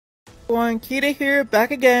everyone, Kita here,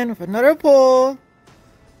 back again with another poll.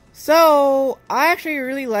 So, I actually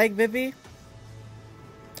really like Vivi.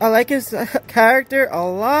 I like his character a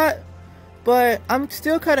lot, but I'm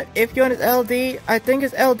still kind of iffy on his LD. I think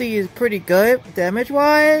his LD is pretty good,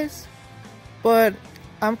 damage-wise, but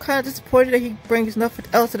I'm kind of disappointed that he brings nothing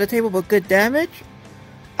else to the table but good damage.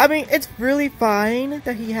 I mean, it's really fine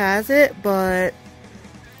that he has it, but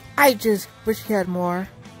I just wish he had more.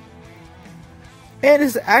 And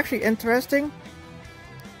this is actually interesting.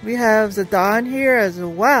 We have Zidane here as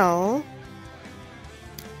well.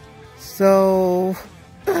 So,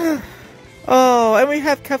 oh, and we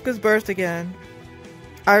have Kefka's Burst again.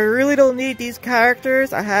 I really don't need these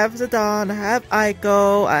characters. I have Zidane, I have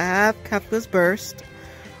Aiko, I have Kefka's Burst.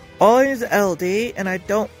 All I need is LD, and I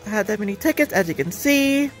don't have that many tickets, as you can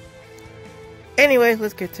see. Anyways,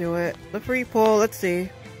 let's get to it. The free poll, let's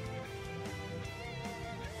see.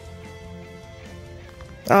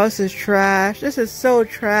 Oh, this is trash. This is so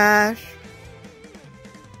trash.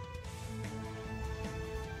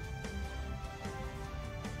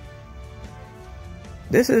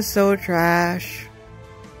 This is so trash.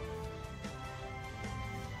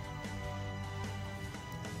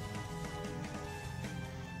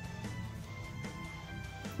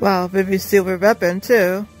 Wow, Vivi's silver weapon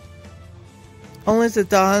too. Only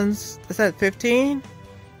Zidane's, is that 15?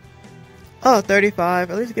 Oh, 35.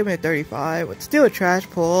 At least give me a 35. It's still a trash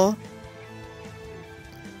pull.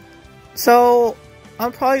 So,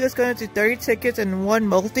 I'm probably just going to do 30 tickets and 1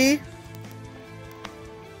 multi.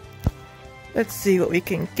 Let's see what we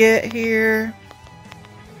can get here.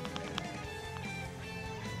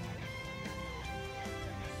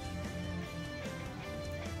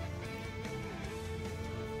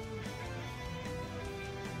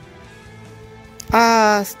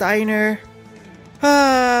 Ah, Steiner.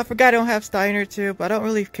 I forgot I don't have Steiner too, but I don't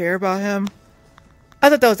really care about him. I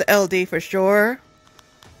thought that was LD for sure.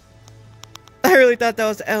 I really thought that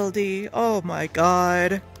was LD. Oh my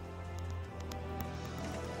god.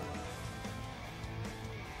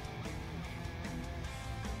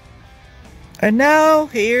 And now,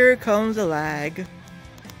 here comes the lag.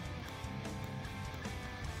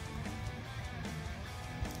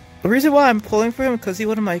 The reason why I'm pulling for him is because he's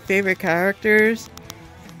one of my favorite characters.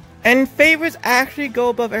 And favorites actually go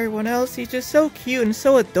above everyone else. He's just so cute and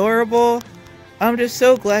so adorable. I'm just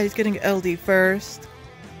so glad he's getting LD first.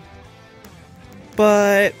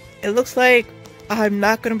 But it looks like I'm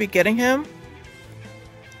not going to be getting him.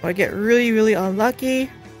 I get really, really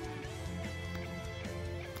unlucky.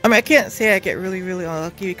 I mean, I can't say I get really, really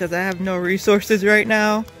unlucky because I have no resources right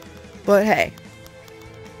now. But hey.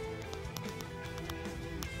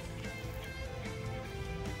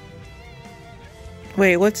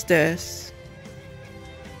 Wait, what's this?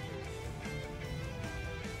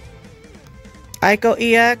 Aiko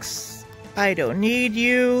EX, I don't need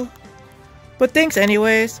you. But thanks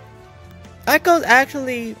anyways. Aiko's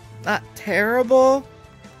actually not terrible,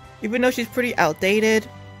 even though she's pretty outdated.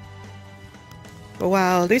 But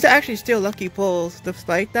wow, these are actually still lucky pulls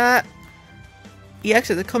despite that.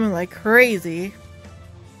 EXs are coming like crazy.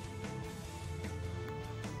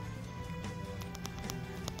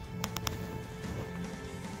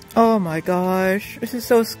 Oh my gosh, this is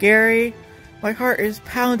so scary. My heart is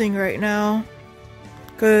pounding right now.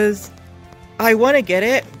 Because I want to get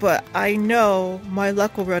it, but I know my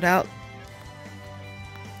luck will run out.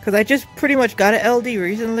 Because I just pretty much got an LD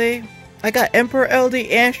recently. I got Emperor LD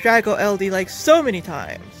and Strago LD like so many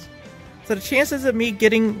times. So the chances of me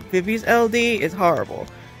getting Vivi's LD is horrible.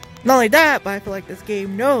 Not only that, but I feel like this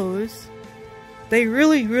game knows. They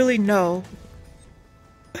really, really know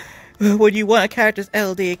when you want a character's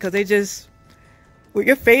LD, because they just, with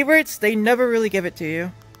your favorites, they never really give it to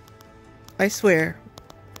you. I swear.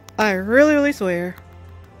 I really, really swear.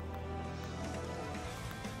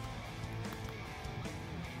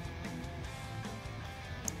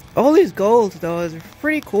 All these golds, though, is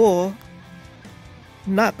pretty cool.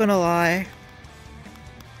 Not gonna lie.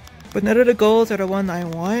 But none of the golds are the one I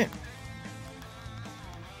want.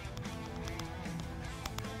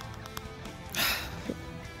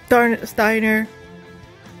 Darn it, Steiner.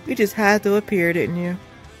 You just had to appear, didn't you?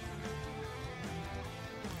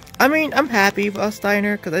 I mean, I'm happy about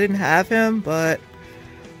Steiner because I didn't have him, but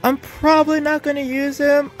I'm probably not going to use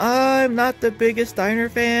him. I'm not the biggest Steiner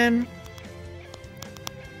fan.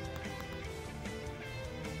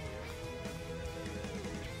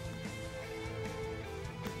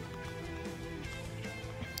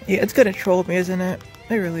 Yeah, it's going to troll me, isn't it?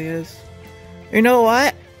 It really is. You know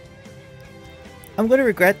what? I'm gonna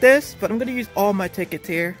regret this, but I'm gonna use all my tickets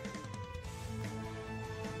here.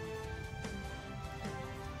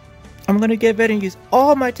 I'm gonna give it and use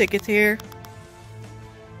all my tickets here.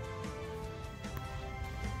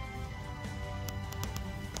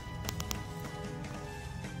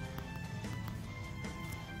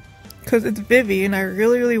 Because it's Vivi and I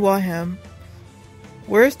really want him.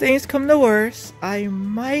 Worst things come to worst, I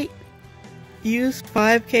might use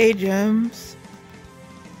 5k gems.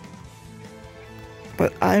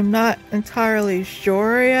 But I'm not entirely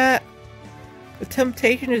sure yet. The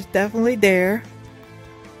temptation is definitely there.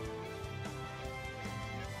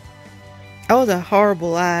 That was a horrible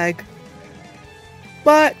lag.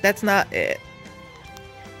 But that's not it.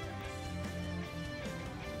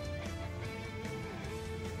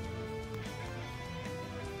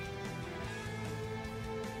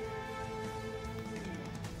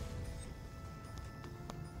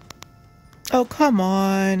 Oh, come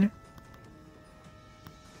on.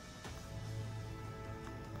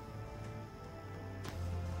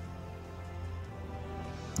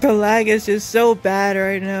 The lag is just so bad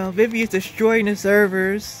right now. Vivi is destroying the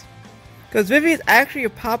servers. Because Vivi is actually a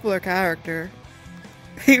popular character.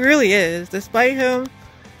 He really is. Despite him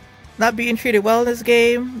not being treated well in this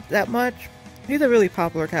game that much, he's a really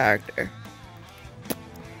popular character.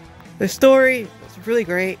 The story is really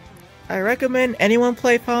great. I recommend anyone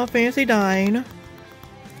play Final Fantasy IX.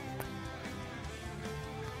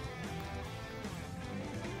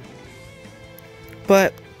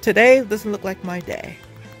 But today doesn't look like my day.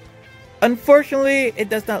 Unfortunately, it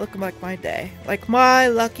does not look like my day. Like my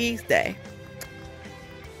lucky day.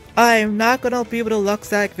 I am not gonna be able to luck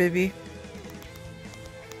sack Vivi.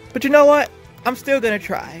 But you know what? I'm still gonna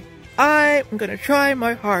try. I'm gonna try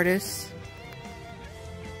my hardest.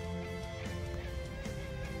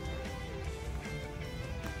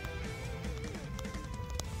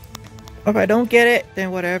 If I don't get it,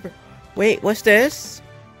 then whatever. Wait, what's this?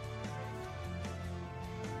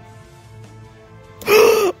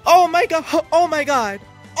 Oh my god! Oh my god!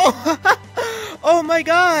 Oh, oh my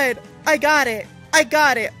god! I got it! I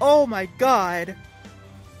got it! Oh my god!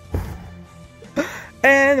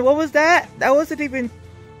 And what was that? That wasn't even...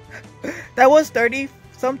 That was 30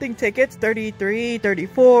 something tickets. 33,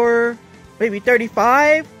 34, maybe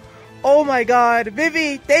 35. Oh my god.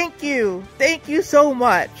 Vivi, thank you! Thank you so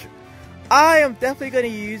much! I am definitely gonna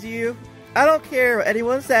use you. I don't care what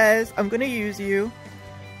anyone says. I'm gonna use you.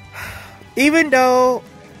 Even though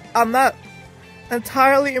I'm not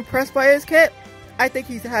entirely impressed by his kit, I think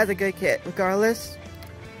he has a good kit regardless.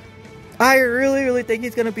 I really think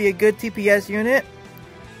he's gonna be a good TPS unit.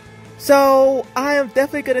 So I am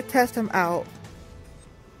definitely gonna test him out.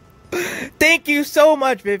 Thank you so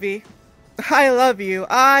much, Vivi. I love you.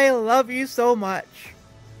 I love you so much.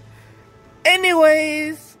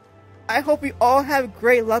 Anyways, I hope you all have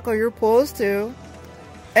great luck on your pulls too.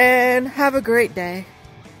 And have a great day.